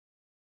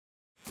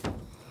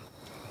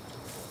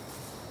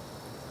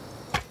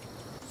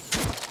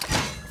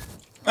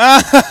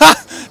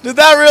Did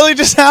that really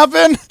just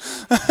happen?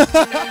 A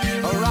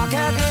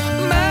rocket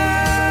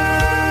man,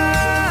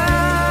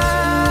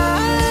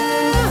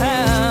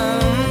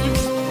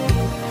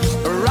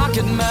 a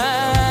rocket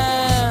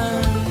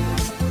man.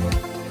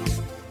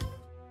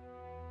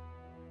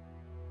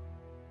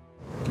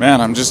 Man,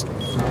 I'm just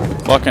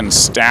fucking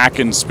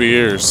stacking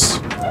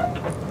spears.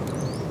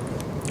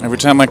 Every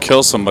time I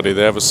kill somebody,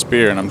 they have a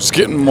spear, and I'm just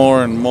getting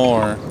more and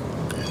more.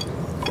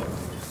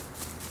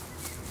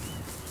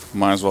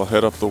 Might as well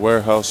hit up the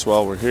warehouse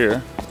while we're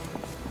here.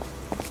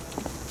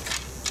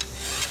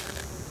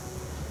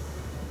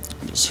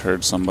 I just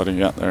heard somebody.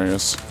 Yeah, there he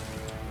is.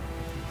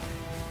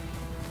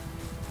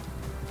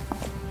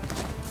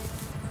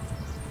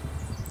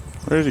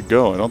 Where did he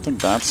go? I don't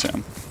think that's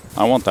him.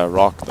 I want that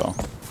rock, though.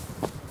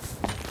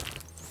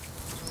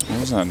 What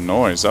was that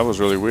noise? That was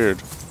really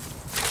weird.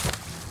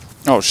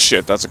 Oh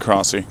shit, that's a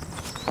crossy.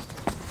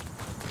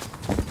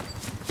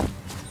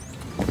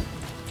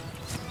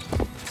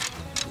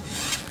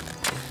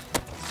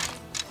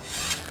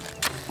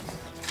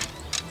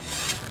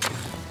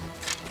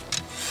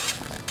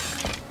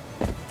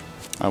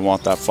 I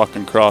want that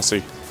fucking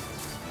crossy.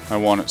 I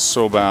want it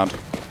so bad.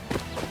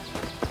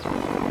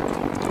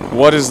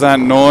 What is that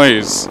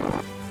noise?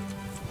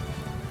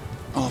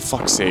 Oh,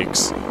 fuck's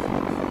sakes.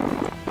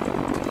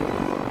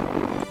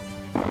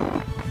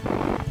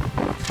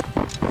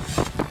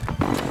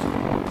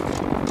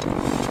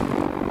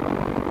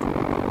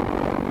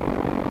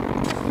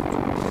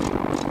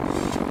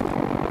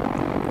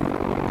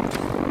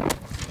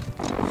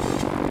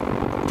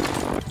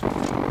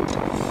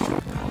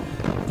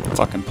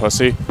 Fucking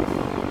pussy.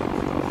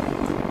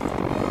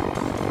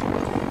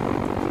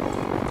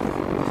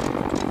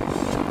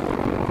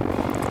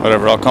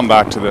 Whatever, I'll come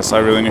back to this. I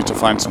really need to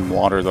find some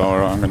water though,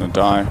 or I'm gonna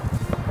die.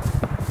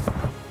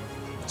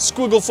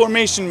 Squiggle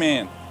formation,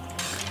 man!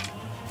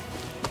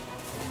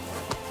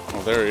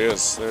 Oh, there he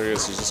is. There he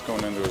is. He's just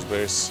going into his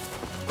base.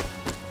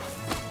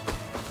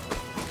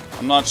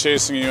 I'm not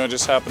chasing you, I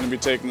just happen to be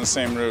taking the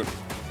same route.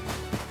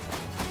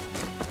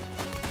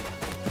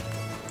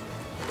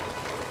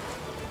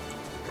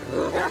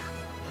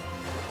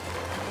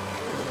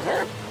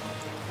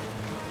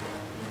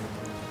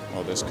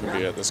 Oh, this could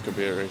be it. This could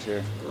be it right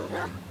here.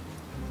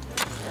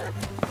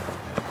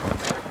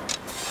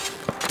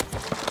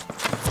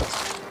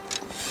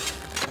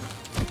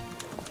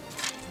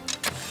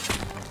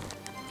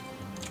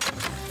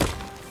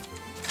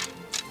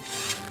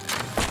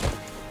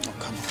 Oh,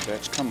 come on,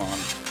 bitch. Come on.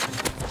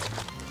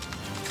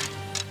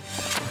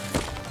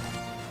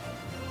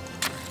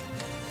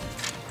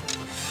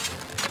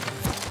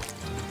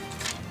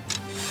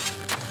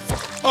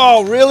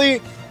 Oh,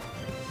 really?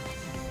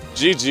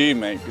 GG,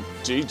 mate.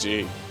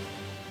 GG.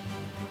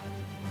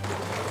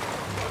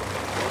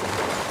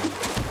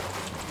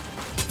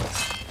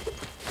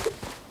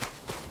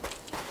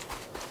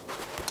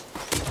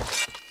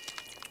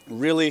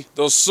 Really?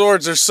 Those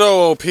swords are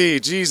so OP.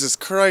 Jesus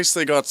Christ,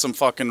 they got some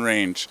fucking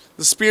range.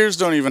 The spears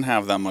don't even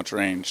have that much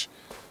range.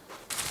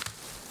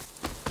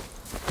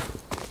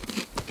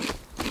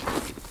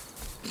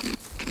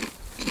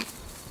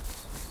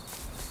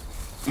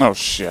 Oh,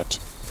 shit.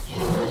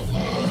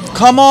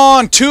 Come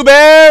on, 2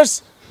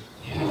 bears!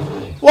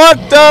 What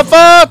the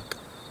fuck?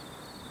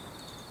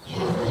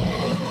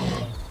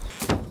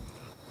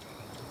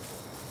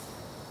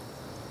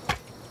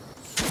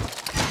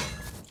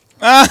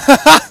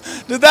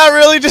 Did that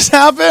really just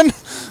happen?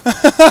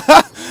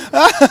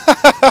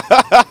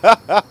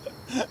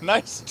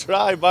 Nice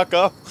try,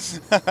 bucko.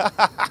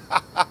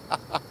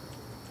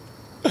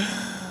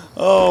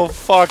 Oh,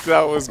 fuck,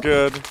 that was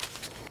good.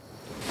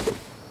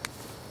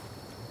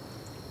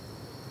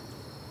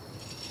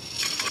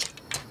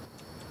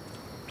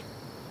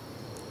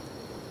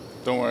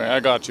 Don't worry, I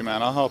got you,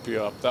 man. I'll help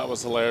you up. That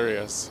was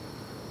hilarious.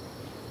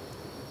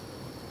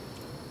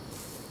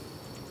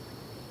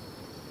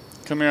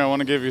 Come here, I want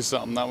to give you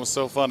something. That was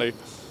so funny.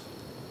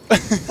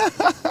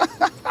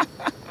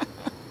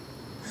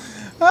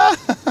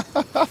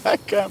 I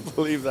can't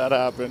believe that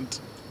happened.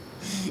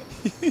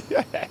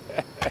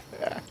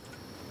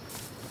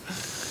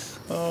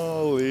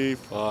 Holy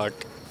fuck.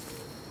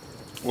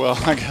 Well,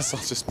 I guess I'll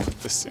just put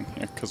this in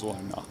here, because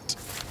why not?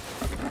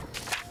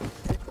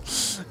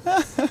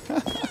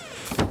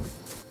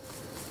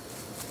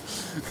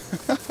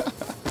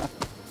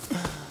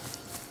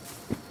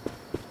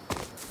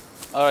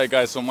 Alright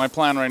guys, so my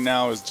plan right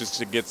now is just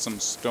to get some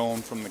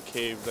stone from the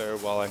cave there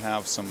while I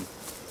have some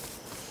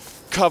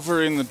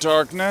cover in the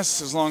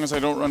darkness. As long as I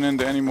don't run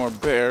into any more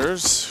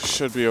bears,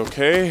 should be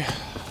okay.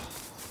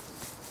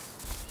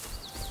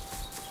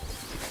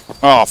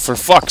 Oh, for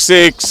fuck's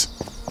sakes!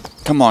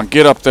 Come on,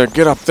 get up there,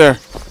 get up there!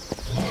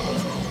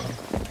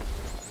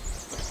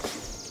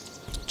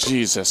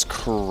 Jesus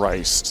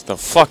Christ, the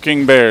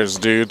fucking bears,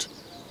 dude.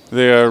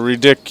 They are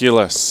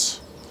ridiculous.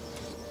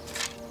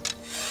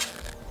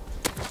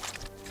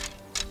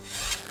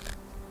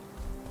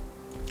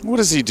 What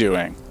is he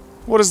doing?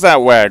 What is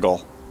that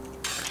waggle?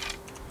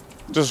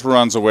 Just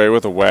runs away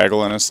with a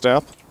waggle in his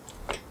step.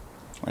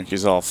 Like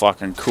he's all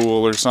fucking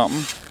cool or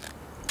something.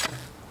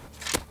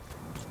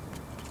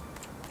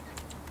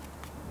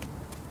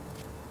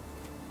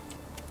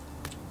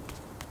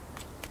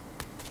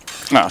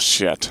 Oh,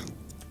 shit.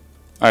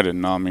 I did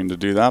not mean to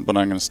do that, but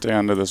I'm gonna stay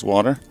under this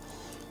water.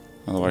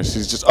 Otherwise,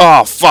 he's just...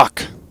 Oh,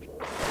 fuck!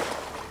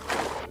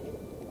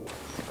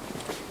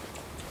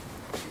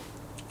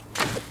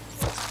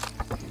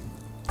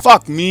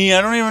 Fuck me,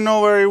 I don't even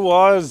know where he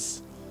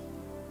was.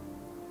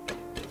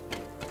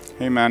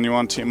 Hey, man, you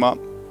want to team up?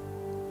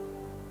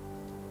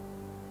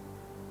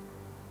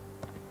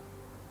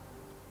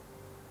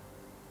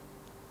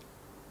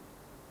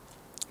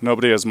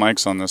 Nobody has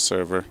mics on this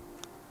server.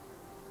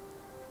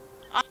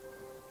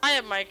 I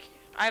have mic.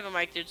 I have a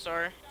mic, dude.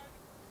 Sorry.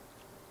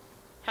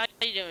 How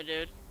you doing,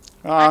 dude?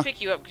 I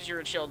pick you up because you're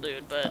a chill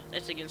dude, but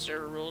it's against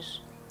server rules.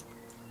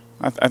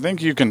 I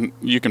think you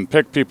can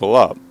pick people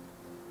up.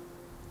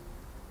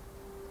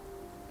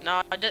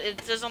 No,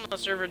 it says on the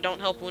server don't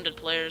help wounded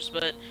players,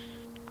 but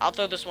I'll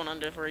throw this one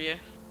under for you.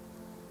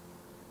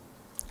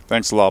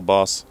 Thanks a lot,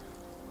 boss.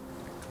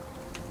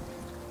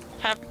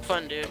 Have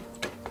fun, dude.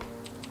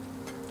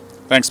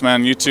 Thanks,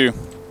 man. You too.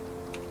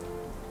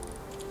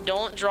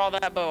 Don't draw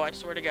that bow, I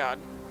swear to God.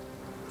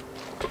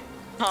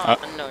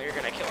 No, you're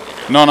gonna kill me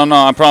now. No, no, no.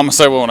 I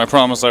promise I won't. I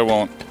promise I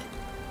won't.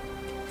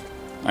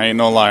 I ain't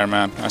no liar,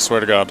 man. I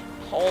swear to God.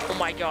 Oh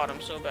my God,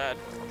 I'm so bad.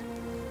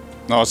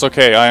 No, it's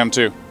okay. I am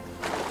too.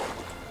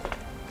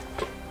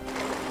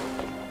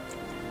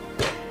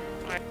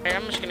 Alright,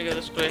 I'm just gonna go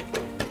this way.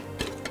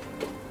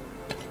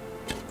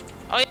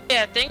 Oh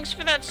yeah, thanks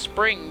for that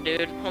spring,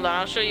 dude. Hold on,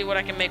 I'll show you what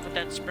I can make with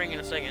that spring in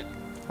a second.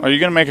 Are you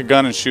gonna make a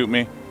gun and shoot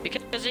me?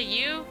 Because of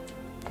you...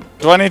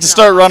 Do I need to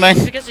start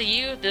running? Because of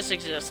you, this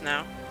exists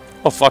now.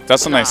 Oh fuck,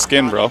 that's a nice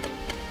skin, bro.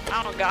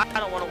 I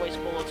don't want to waste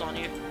bullets on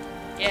you.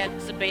 Yeah,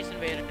 it's the base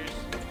invaders.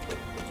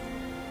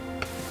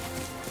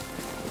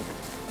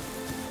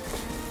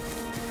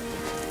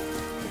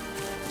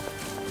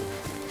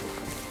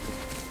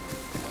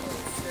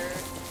 Sir,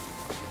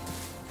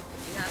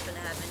 do you happen to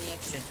have any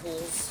extra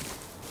tools?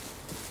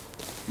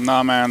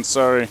 Nah, man,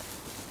 sorry.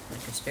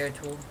 Like a spare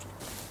tool?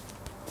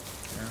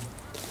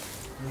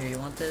 No. Here, you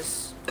want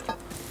this?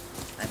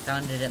 I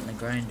found it in the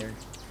grinder.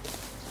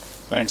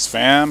 Thanks,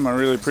 fam. I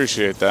really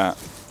appreciate that.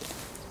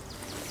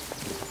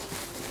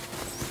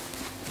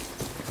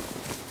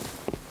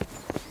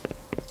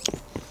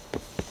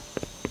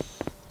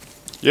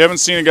 You haven't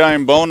seen a guy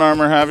in bone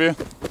armor, have you?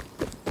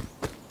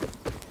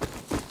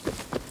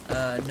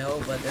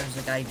 No, but there's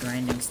a guy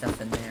grinding stuff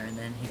in there, and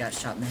then he got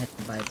shot in the head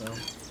by a bow.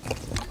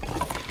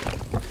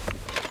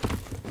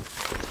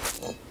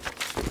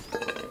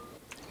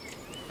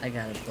 I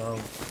got a bow.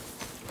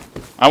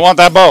 I want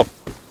that bow.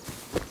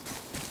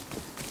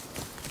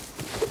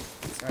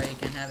 Sorry, you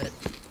can't have it.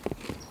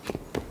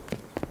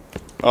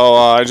 Oh,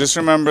 I just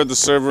remembered the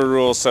server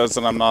rule says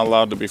that I'm not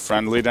allowed to be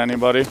friendly to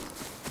anybody.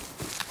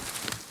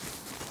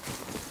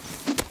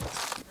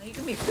 No, you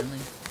can be friendly.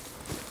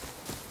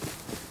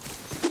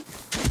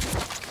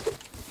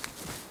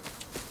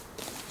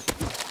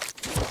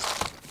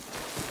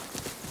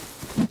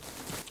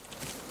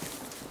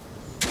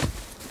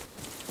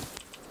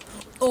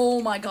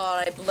 Oh my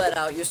God, I bled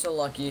out. You're so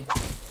lucky.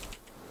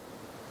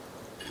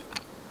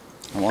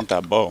 I want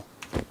that bow.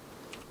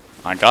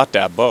 I got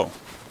that bow.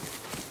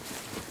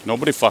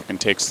 Nobody fucking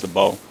takes the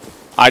bow.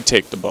 I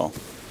take the bow.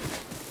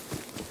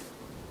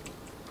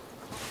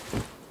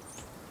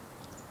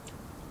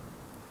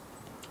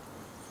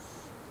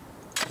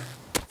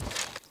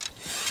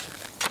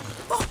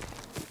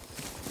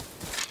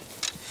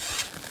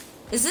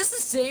 Is this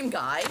the same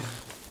guy?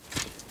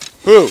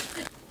 Who?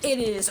 It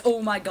is.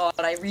 Oh my God,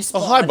 I respawned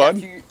Oh, hi,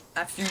 bud.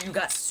 after you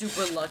got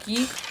super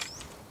lucky.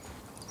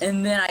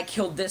 And then I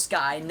killed this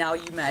guy, and now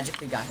you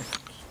magically got him.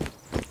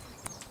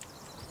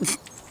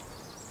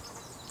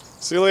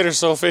 See you later,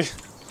 Sophie.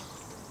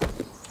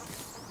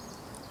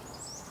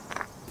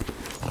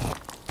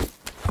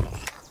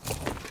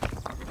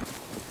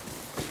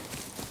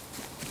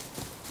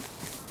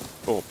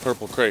 Oh,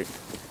 purple crate.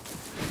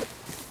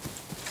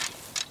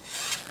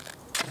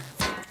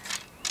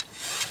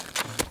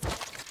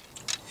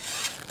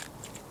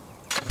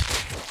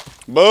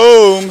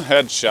 Boom!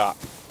 Headshot.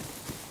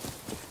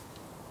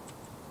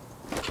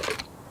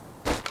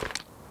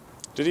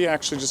 Did he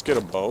actually just get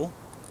a bow?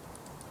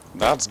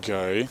 That's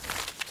gay.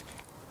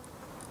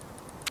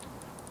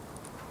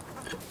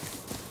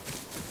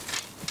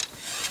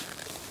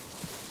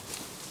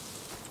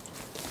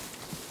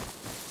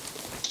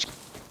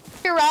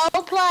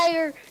 Role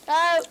player.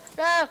 No,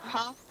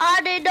 no.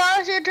 I did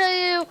nothing to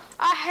you.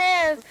 I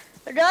have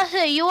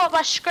nothing. You want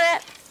my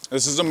script?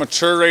 This is a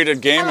mature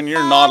rated game and you're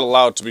not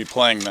allowed to be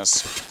playing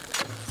this.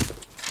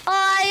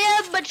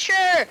 I am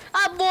mature.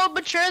 I'm more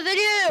mature than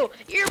you.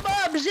 Your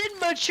mom's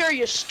immature,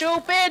 you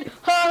stupid.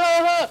 Ha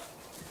ha ha.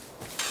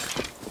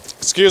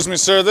 Excuse me,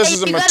 sir, this Hey,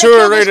 is a you gotta mature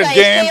kill this rated guy.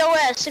 game.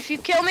 It's KOS. If you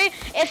kill me,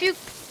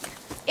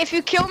 if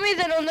you kill me,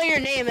 then I'll know your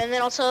name, and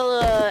then I'll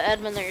tell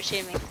Edmund that you're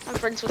seeing me. I'm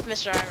friends with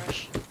Mr.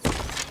 Irish.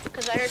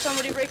 Because I heard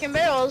somebody breaking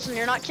barrels, and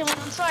you're not killing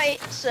on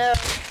sight, so...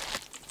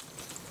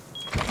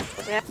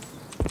 Yeah.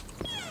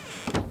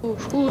 Ooh,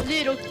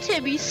 little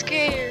Timmy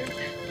scared.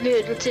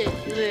 Little Timmy,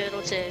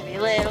 little Timmy,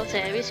 little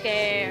Timmy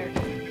scared.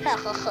 Ha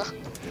ha ha.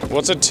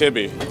 What's a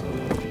tibby?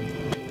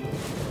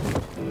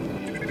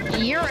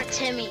 You're a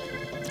Timmy.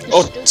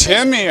 Oh,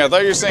 Timmy! I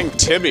thought you were saying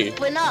Tibby.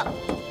 Open up.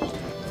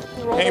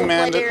 Hey,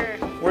 man, Player.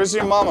 where's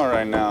your mama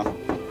right now?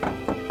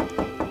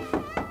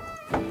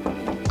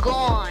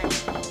 Gone.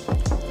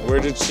 Where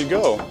did she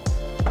go?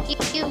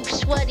 You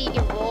sweaty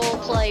role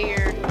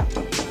player.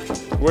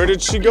 Where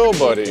did she go,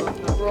 buddy?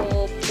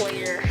 Role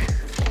player.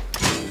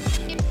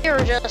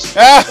 You're just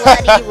a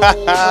sweaty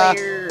role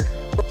player.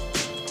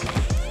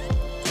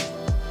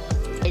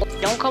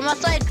 Don't come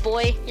outside,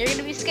 boy. You're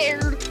gonna be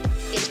scared.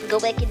 You have to go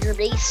back in your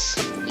base.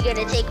 You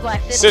gotta take my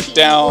 15 Sit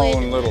down,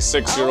 quid. little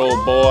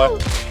 6-year-old boy.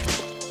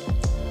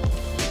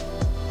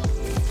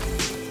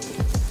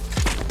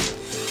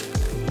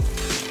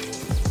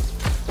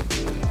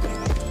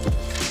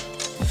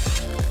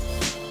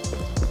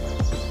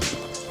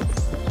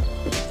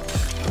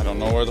 I don't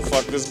know where the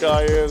fuck this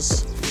guy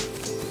is.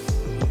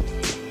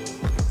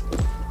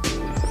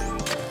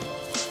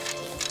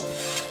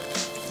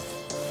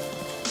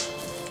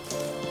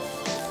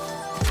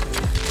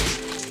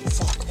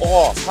 Fuck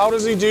off. How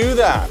does he do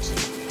that?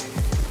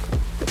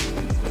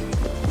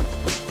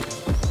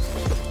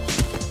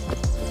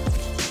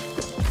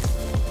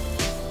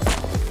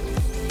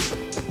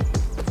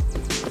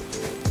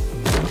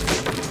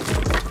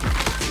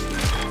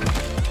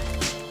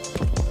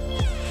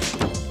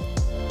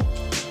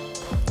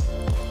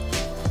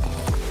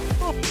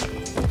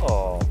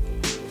 Oh.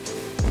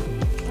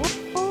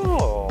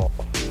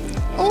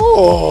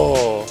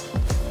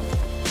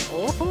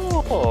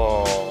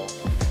 Oh.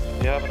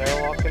 You have an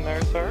airlock in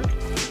there, sir?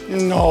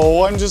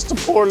 No, I'm just a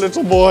poor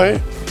little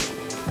boy.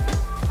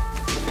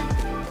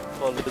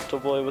 Well, little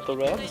boy with the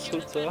ram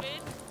suit, sir.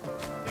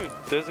 Dude,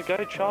 there's a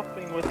guy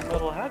chopping with a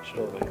metal hatchet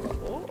over here.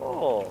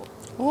 Oh.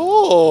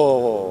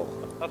 Oh.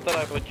 Not that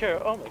I would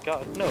care. Oh my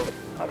god, no.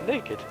 I'm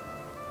naked.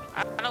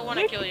 I don't want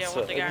to kill you. I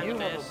want the guy in the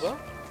base.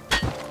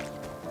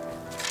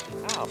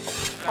 Ow.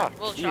 Fuck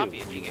We'll chop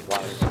you if you get liar.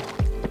 close.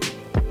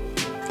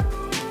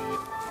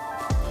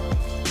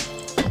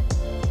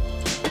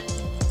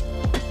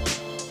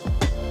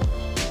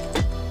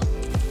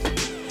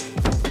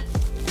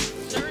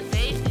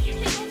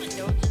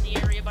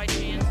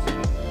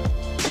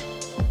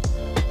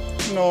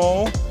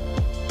 No.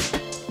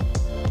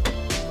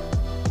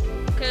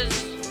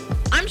 Because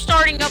I'm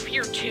starting up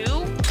here too,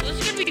 so this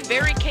is going to be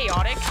very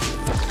chaotic.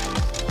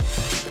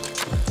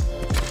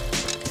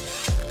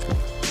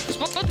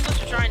 Both of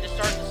us are trying to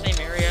start in the same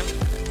area.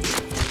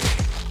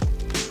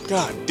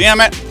 God damn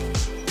it.